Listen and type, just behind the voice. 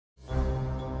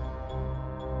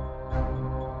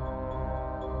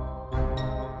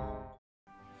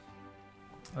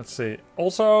Let's see.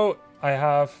 Also, I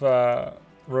have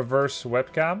reverse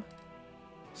webcam.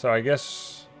 So I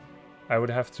guess I would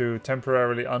have to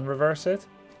temporarily unreverse it.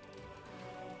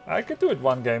 I could do it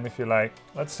one game if you like.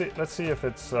 Let's see if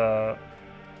it's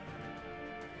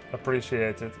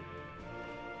appreciated.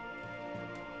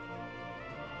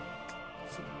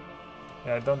 So,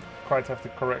 yeah, I don't quite have the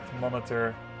correct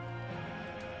monitor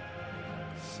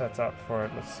set up for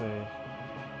it. Let's see.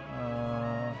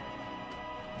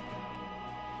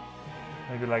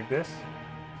 Maybe like this.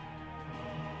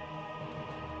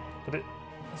 But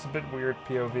it's a bit weird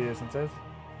POV, isn't it?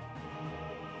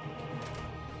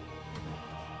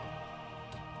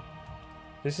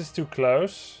 This is too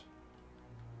close.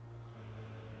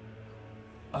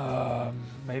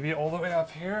 Maybe all the way up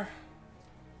here.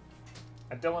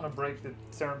 I don't want to break the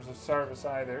terms of service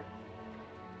either.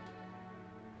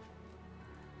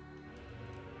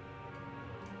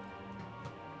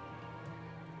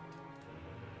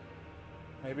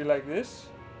 Maybe like this.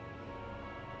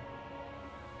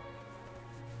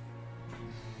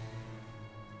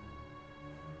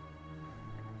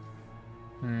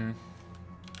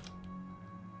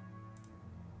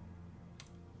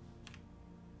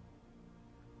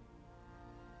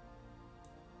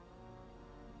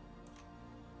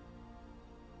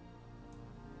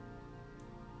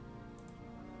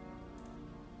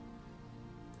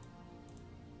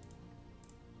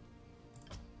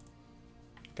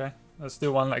 Okay, let's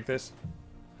do one like this.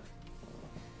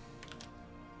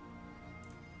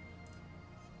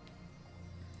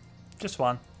 Just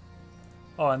one.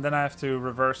 Oh, and then I have to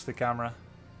reverse the camera.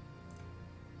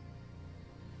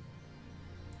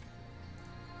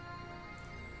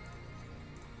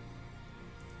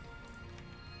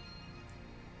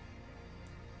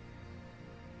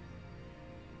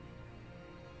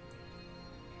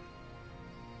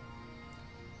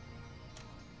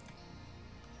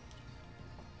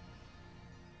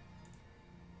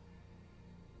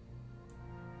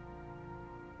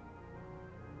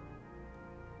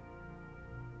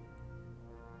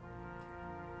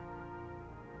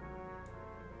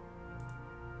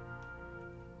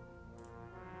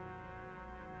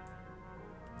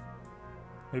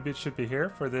 Maybe it should be here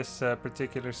for this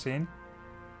particular scene.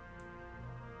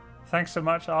 Thanks so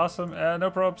much, awesome. No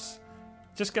probs.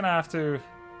 Just gonna have to...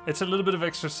 It's a little bit of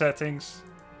extra settings.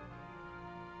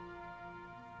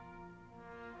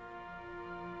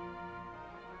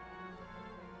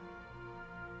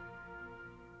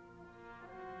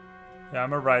 Yeah,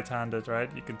 I'm a right-handed, right?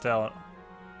 You can tell.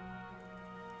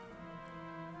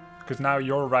 Because now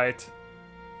your right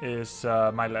is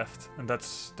my left, and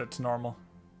that's normal.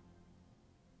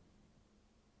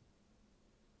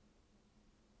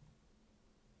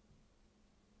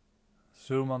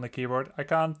 Zoom on the keyboard. I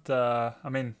can't, I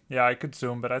mean, yeah, I could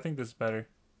zoom, but I think this is better.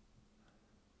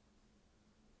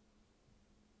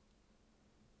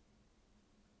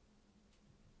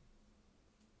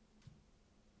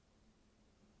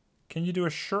 Can you do a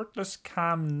shirtless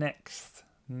cam next?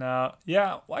 No.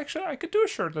 Yeah, well, actually, I could do a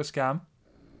shirtless cam.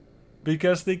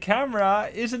 Because the camera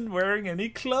isn't wearing any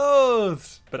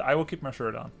clothes. But I will keep my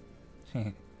shirt on.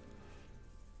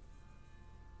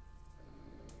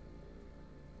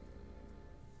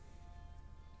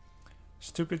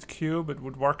 Stupid cube, but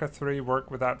would Warcraft 3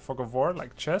 work without Fog of War,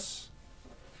 like chess?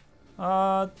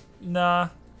 Nah.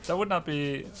 That would not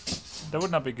be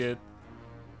good.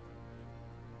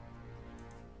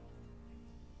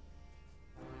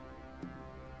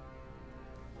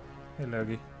 Hey,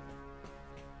 Logie.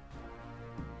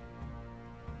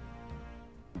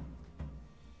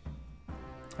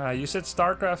 You said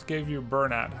StarCraft gave you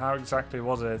burnout. How exactly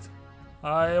was it?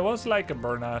 It was like a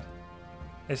burnout.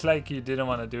 It's like you didn't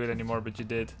want to do it anymore, but you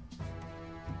did.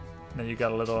 And then you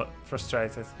got a little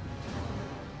frustrated.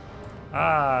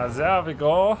 Ah, there we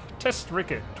go. Test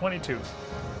Ricket, 22.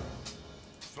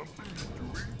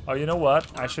 Oh, you know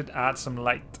what? I should add some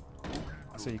light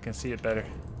so you can see it better.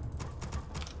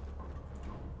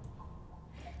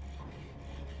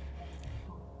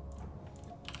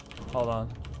 Hold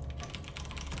on.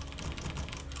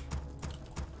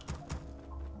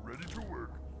 Ready to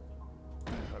work.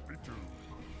 Happy to.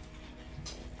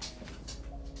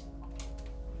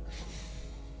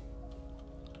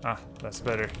 Ah, that's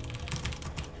better.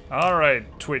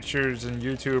 Alright, Twitchers and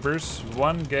YouTubers.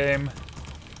 One game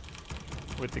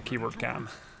with the keyboard cam.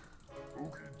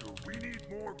 Okay, so we need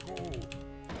more coal.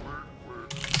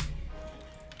 Work.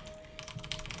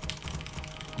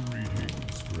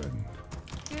 Greetings, friend.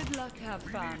 Good luck, have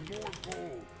fun. More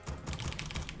coal.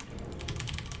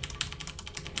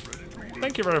 Ready to work.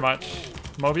 Thank you very much,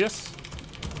 Mobius.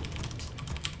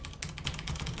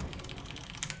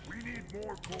 We need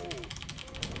more coal.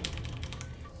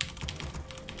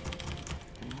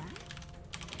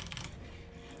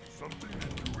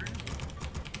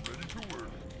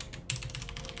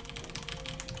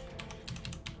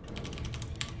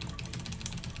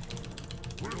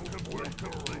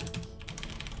 complete.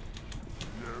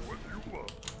 Yes, what you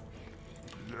want?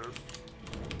 Yes.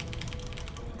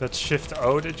 That's Shift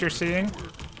O that you're seeing.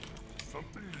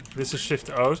 This is Shift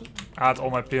O. Add all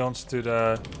my peons to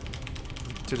the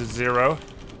zero.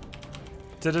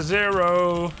 To the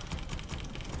zero.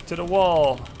 To the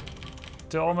wall.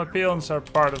 Till all my peons are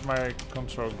part of my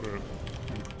control group.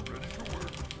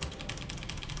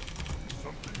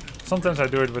 Sometimes I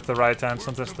do it with the right hand,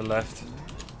 sometimes the left.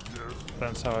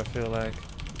 Depends how I feel like.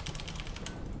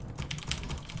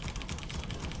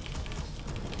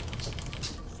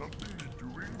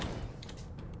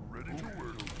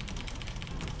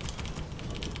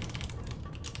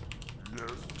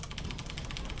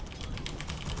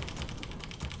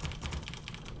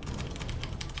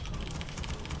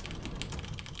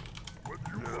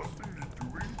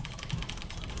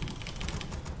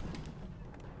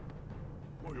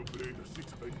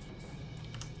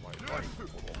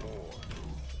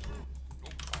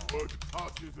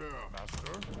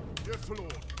 Master? Yes,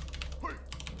 Lord. Hey.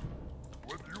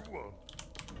 What do you want?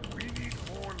 We need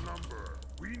more lumber.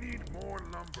 We need more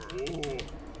lumber. Oh.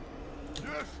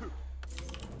 Yes.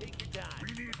 Take your time.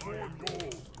 We need more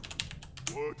gold.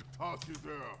 What task is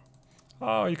there?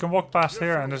 Oh, you can walk past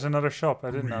here and there's another shop.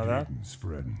 I didn't know that.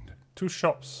 Friend. 2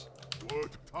 shops.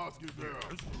 What task is there?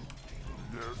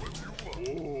 Yes. What do you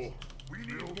want? Oh. We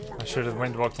need more. I should have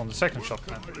wind walked on the second shop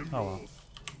then. Oh well.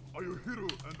 Are you hero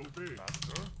and obey?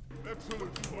 Master?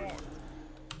 Excellent thought.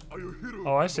 Are you hero?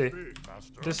 Oh, I see.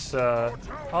 Master? This,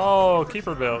 oh,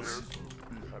 keeper builds. Be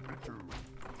happy to.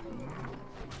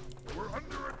 We're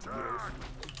under attack.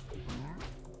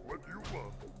 What do you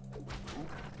want?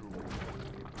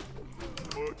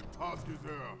 What task is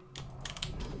there?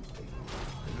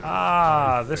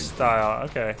 Ah, this style.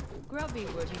 Okay. Grubby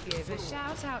would you give a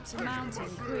shout out to Mountain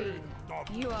Queen.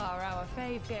 You are our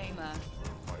fave gamer.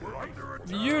 We're under attack.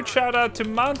 Huge shout out to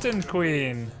Mountain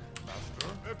Queen.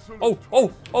 Oh,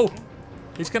 oh, oh!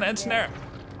 He's gonna ensnare.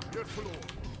 Yes, Lord.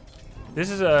 This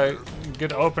is a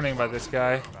good opening by this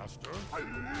guy. Master? What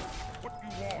you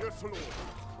want? Yes, Lord.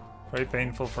 Very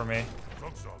painful for me.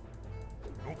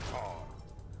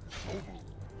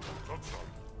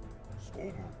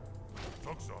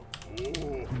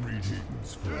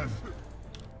 Greetings, friend.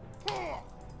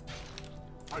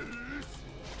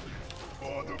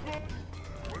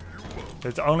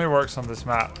 It only works on this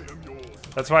map.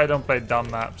 That's why I don't play dumb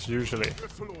maps usually.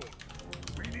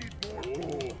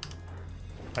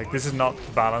 Like, this is not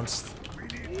balanced.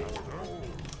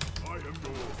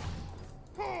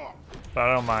 But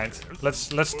I don't mind.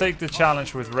 Let's take the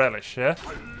challenge with relish, yeah?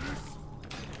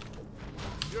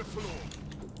 Yes, Lord.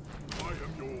 I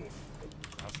am yours.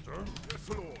 Master? Yes,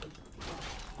 Lord.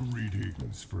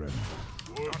 Greetings, friend.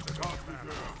 What task is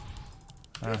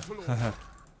there? Yes, Lord.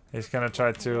 He's gonna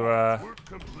try to Work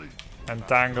complete.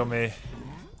 entangle me.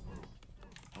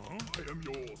 I am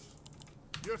yours.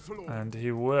 Yes, Lord. And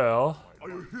he will. Are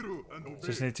you hero and obey?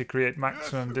 Just need to create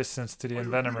maximum distance to the Are you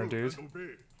envenomer, hero dude. and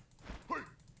obey? Hey.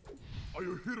 Are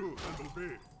you hero and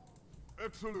obey?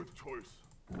 Excellent choice.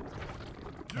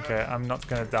 Okay, I'm not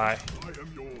gonna die I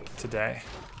am yours. today.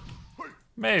 Hey.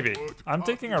 Maybe. I'm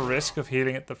taking a risk of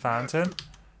healing at the fountain.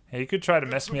 He could try to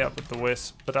mess me up with the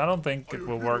wisp, but I don't think it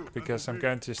will work because I'm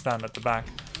going to stand at the back.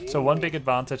 So one big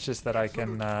advantage is that I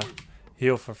can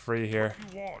heal for free here.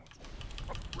 You want?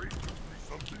 Upgrade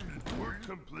something is work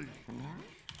complete.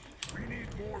 We need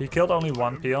more. He killed only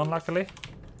 1 peon, luckily.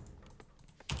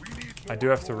 We need I do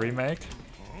have to remake.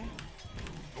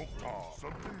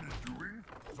 something is doing.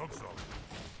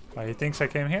 Oh, he thinks I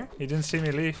came here? He didn't see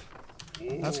me leave.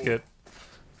 That's good.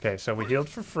 Okay, so we healed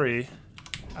for free.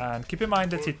 And keep in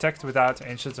mind that he teched without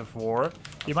Ancients of War.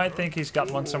 You might think he's got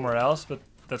one somewhere else, but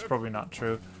that's probably not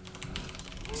true.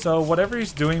 So whatever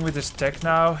he's doing with his tech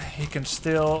now, he can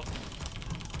still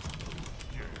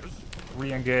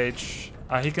re-engage.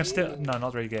 He can still, no,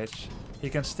 not re-engage. He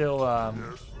can still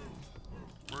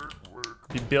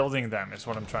be building them, is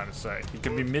what I'm trying to say. He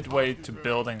can be midway to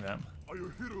building them.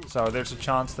 So there's a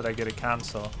chance that I get a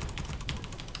cancel.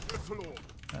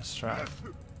 That's right.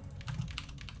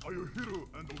 Are you hero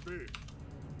and obey?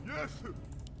 Yes.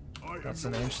 That's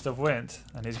an Ancient of Wind.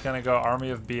 And he's gonna go Army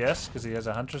of BS because he has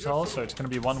a Hunter's Hall. So it's gonna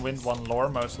be 1 wind, 1 lore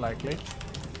most likely.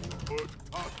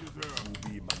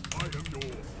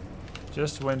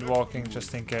 Just wind walking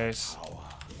just in case.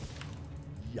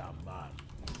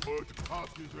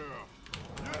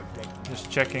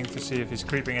 Just checking to see if he's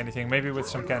creeping anything. Maybe with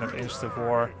some kind of Ancient of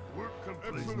War.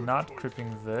 He's not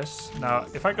creeping this. Now,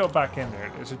 if I go back in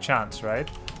there, there's a chance, right?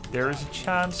 There is a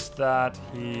chance that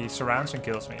he surrounds and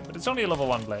kills me. But it's only a level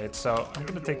 1 blade, so I'm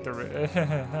gonna take the...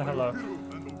 Hello.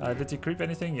 Did he creep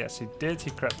anything? Yes, he did. He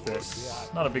crept this.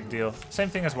 Not a big deal. Same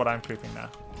thing as what I'm creeping now.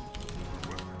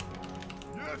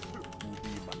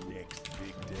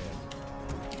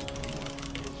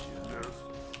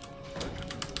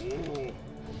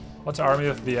 What's Army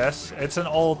of BS? It's an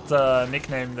old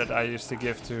nickname that I used to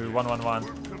give to 111.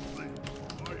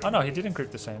 Oh no, he didn't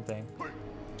creep the same thing.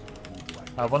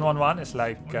 111 is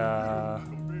like... how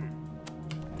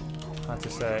to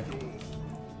say...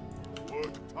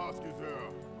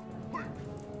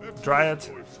 Dryad,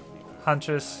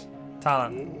 Huntress,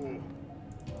 Talon.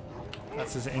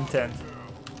 That's his intent.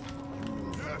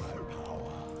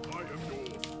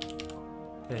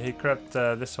 Yeah, he crept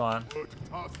this one.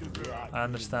 I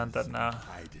understand that now.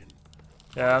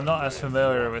 Yeah, I'm not as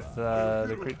familiar with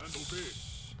the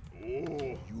creeps.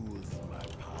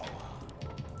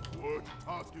 What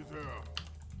task is there?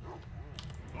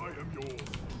 I am yours.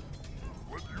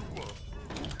 What you want?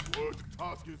 What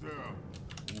task is there?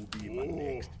 Who be my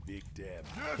next big dab?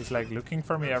 He's like looking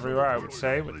for me everywhere, I would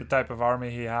say, with the type of army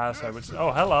he has. I would say,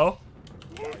 oh, hello.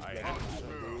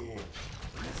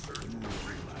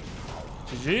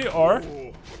 GG, or?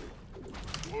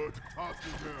 What task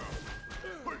is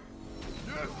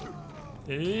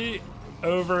there? He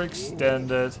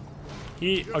overextended.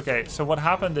 Okay, so what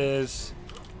happened is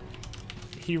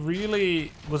he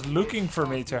really was looking for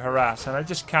me to harass, and I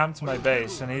just camped my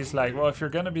base, and he's like, well, if you're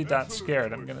gonna be that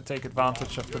scared, I'm gonna take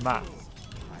advantage of the map.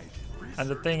 And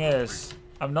the thing is,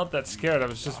 I'm not that scared, I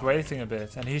was just waiting a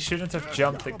bit, and he shouldn't have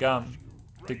jumped the gun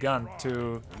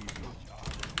to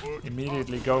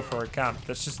immediately go for a camp.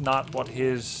 That's just not what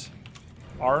his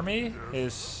army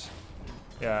is.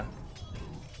 Yeah,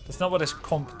 that's not what his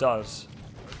comp does.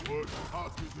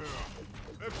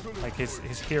 Like his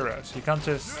heroes. You can't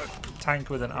just tank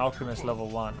with an alchemist level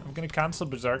 1. I'm gonna cancel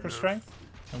berserker strength.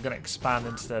 I'm gonna expand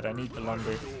instead. I need the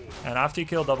lumber. And after you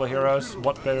kill double heroes,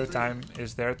 what better time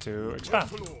is there to expand?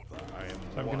 So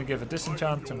I'm gonna give a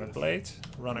disenchant to my blade,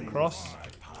 run across,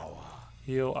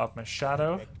 heal up my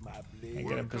shadow, and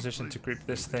get in position to creep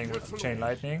this thing with the chain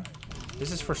lightning.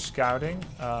 This is for scouting.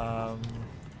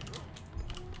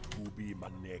 Who be my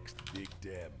next big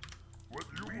dab? What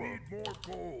you need more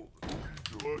gold.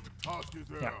 What task is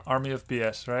there? Yeah, Army of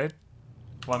BS, right?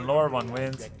 One lore, one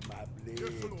wind.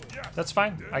 That's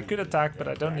fine. I could attack, but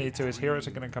I don't need to. His heroes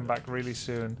are gonna come back really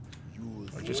soon.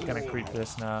 We're just gonna creep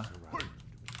this now.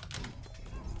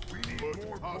 We need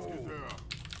more gold.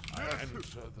 I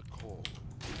answer the call.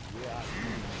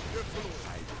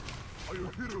 Are you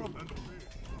hero and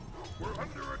we're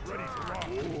under attack.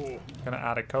 Gonna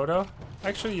add a Kodo.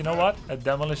 Actually, you know what? A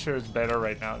Demolisher is better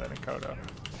right now than a Kodo.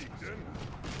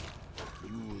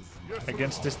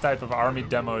 Against this type of army,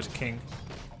 Demo is king.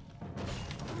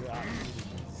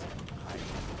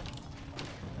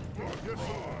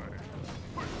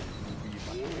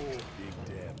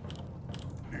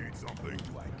 Need something?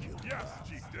 Yes,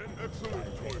 chieftain.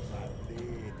 Excellent choice.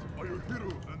 Are you hero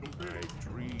and obey?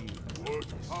 Dream. What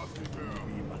task is there?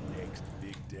 Be my next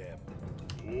big dab.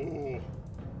 Oh.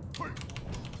 Hey.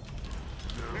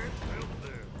 Can't help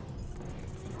there.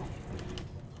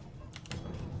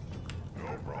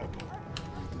 No problem.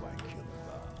 Who do I kill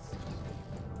first?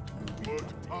 What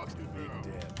task is there?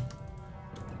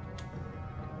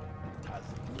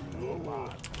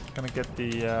 Gonna get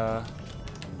the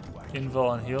invul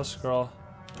and heal scroll.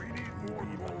 We need more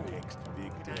gold. Next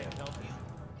big dab.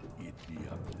 It'd be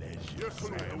a pleasure. Yes,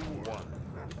 sir.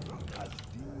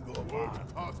 What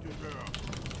task is there?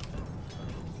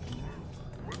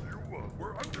 What do you want?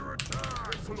 We're under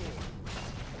attack. Yes, Lord.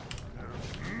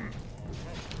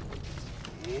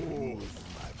 Use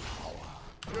my power.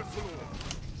 Yes, Lord.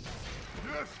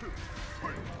 Yes.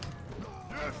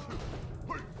 Yes.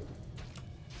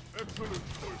 Excellent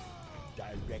choice.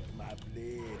 Direct my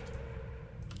blade.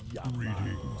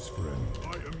 Greetings, friend. I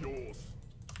am yours.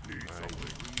 Need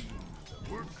something.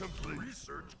 Work complete.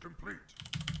 Research complete.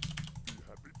 Be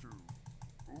happy to.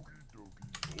 Oogie dogie.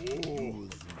 Oh,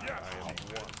 yes. I am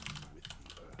one.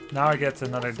 Now I get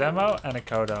another demo and a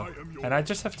Kodo. And I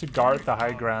just have to guard the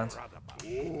high ground.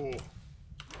 Oh.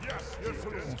 Yes, yes,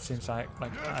 It seems like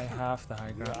I have the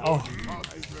high ground. Oh.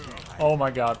 Oh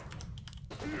my god.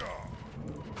 I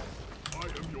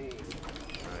am yours.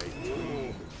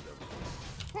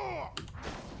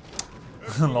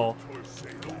 Lol.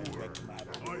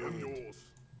 I am yours.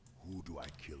 Who do I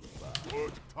kill first?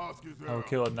 What task is there? I will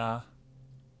kill it now.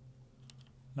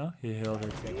 No? He healed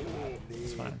it.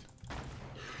 It's fine.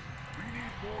 We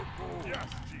need more gold. Yes,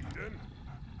 chieftain.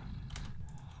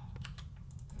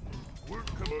 Work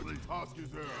complete. What task is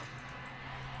there?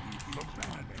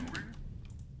 Something doing?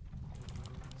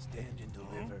 Stand and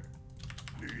deliver.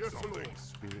 Yes, Lord.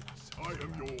 Spirits. I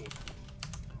am yours.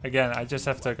 Again, I just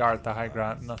have to guard the high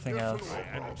ground, nothing Yes, else.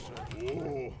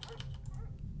 Lord.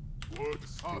 What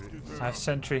task is I there? have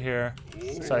sentry here,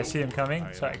 so I see him coming,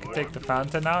 so I can take the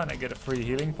fountain now and I get a free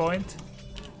healing point.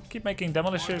 Keep making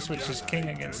demolishers, which is king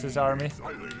against this army.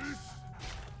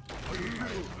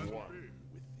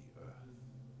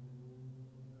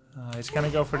 He's gonna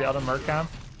go for the other merc camp.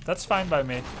 That's fine by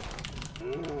me.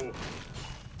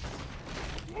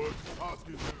 What task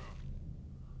is there?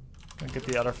 Gonna get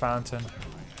the other fountain.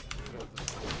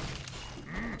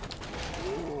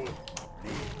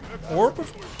 Orb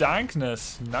of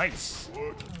Dankness, nice.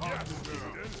 What task is there?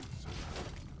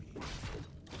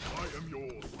 I am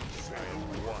yours.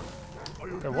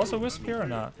 There was a wisp here or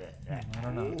not? I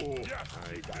don't know.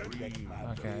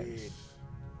 Okay.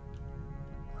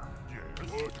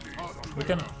 We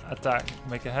can attack,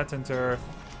 make a headhunter,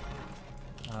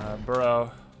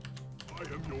 burrow, I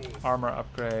am yours. armor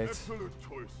upgrade. Excellent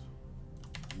choice.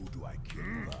 Who do I kill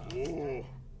first?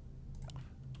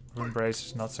 Rune brace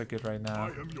is not so good right I now.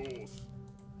 am yours.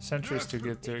 Sentry is too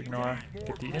good to ignore.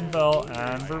 Get the invel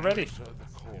and we're ready.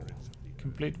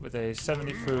 Complete with a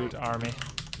 70 food army.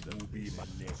 That will be my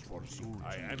next pursuit.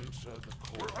 I answer the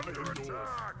call. I am yours.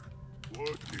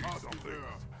 What task is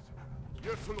there?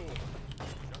 Yes, Lord.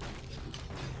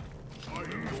 I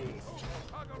am yours.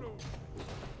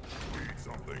 Need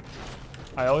something.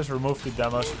 I always remove the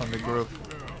demos from the group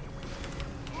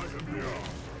I am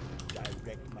yours.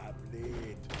 Direct my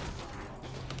blade.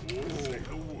 Say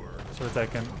the word. so that I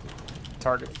can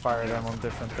target fire them on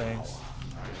different things.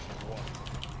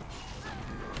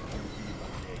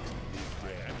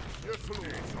 Yes, Lord.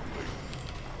 Need something.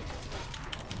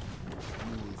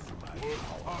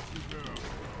 What task is there?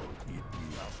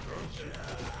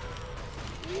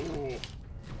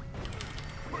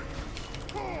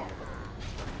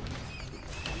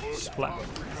 Splat. I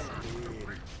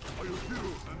am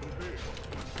healed and obey.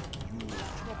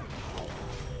 I am yours.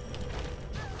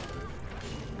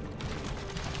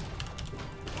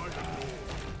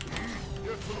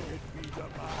 Yes, Lord.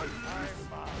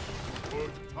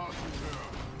 What task is there?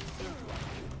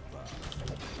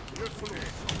 Yes, Lord.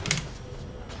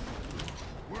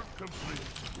 Work complete.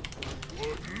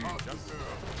 What task is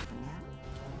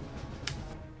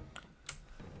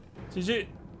there? GG.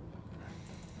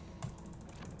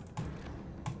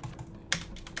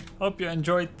 Hope you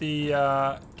enjoyed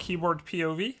the keyboard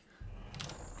POV.